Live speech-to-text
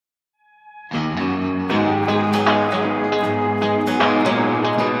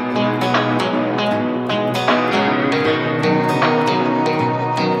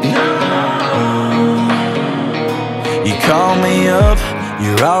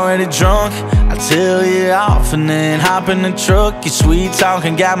We're already drunk, I tell you off and then hop in the truck. Your sweet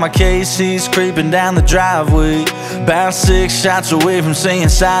talking got my KCs creeping down the driveway. About 6 shots away from saying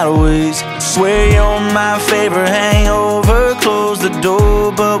sideways. Swear you're my favorite hangover. Close the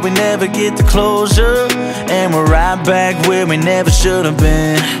door but we never get the closure, and we're right back where we never should have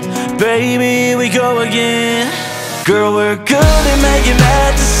been. Baby, here we go again. Girl, we're good at making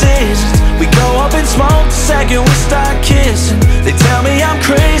bad decisions. We go up in smoke the second we start kissing. They tell me I'm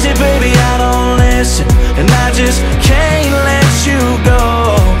crazy, baby, I don't listen, and I just can't let you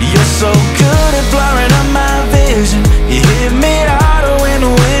go. You're so good at blurring up my vision. You hit me harder when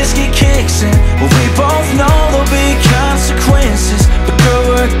the whiskey kicks in. Well, we both know there'll be consequences, but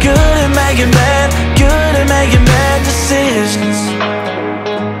girl, we're good at making bad decisions.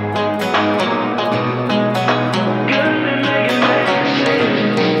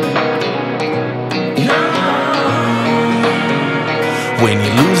 When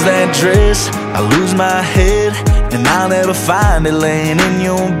you lose that dress, I lose my head, and I'll never find it laying in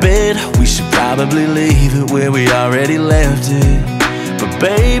your bed. We should probably leave it where we already left it, but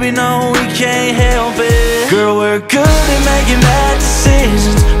baby, no, we can't help it. Girl, we're good at making bad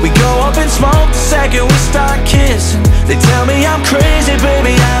decisions. We go up in smoke the second we start kissing. They tell me I'm crazy,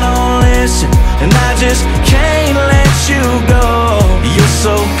 baby, I don't listen, and I just can't let you go. You're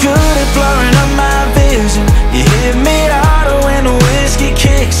so good at blurring up my vision. You hit me harder when the whiskey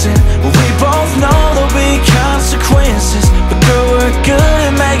kicks in. Well, we both know there'll be consequences, but girl, we're good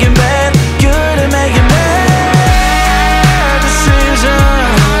at making bad decisions.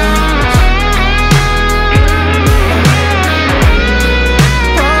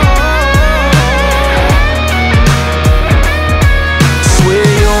 Swear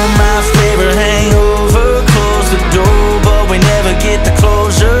you're my favorite hangover. Close the door but we never get the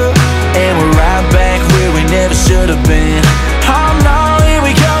closure, and we're right back where we never should have been. Oh no, here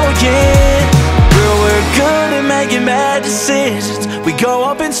we go again. Girl, we're good at making bad decisions. We go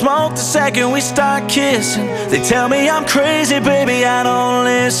up in smoke the second we start kissing. They tell me I'm crazy, baby, I don't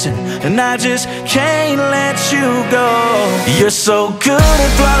listen, and I just can't let you go. You're so good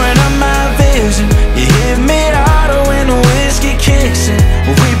at blurring up my vision. You hit me harder when the whiskey kicks in.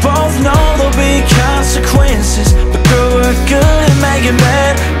 Well, we both know there'll be consequences, but girl, we're good at making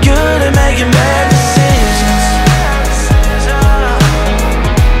bad decisions.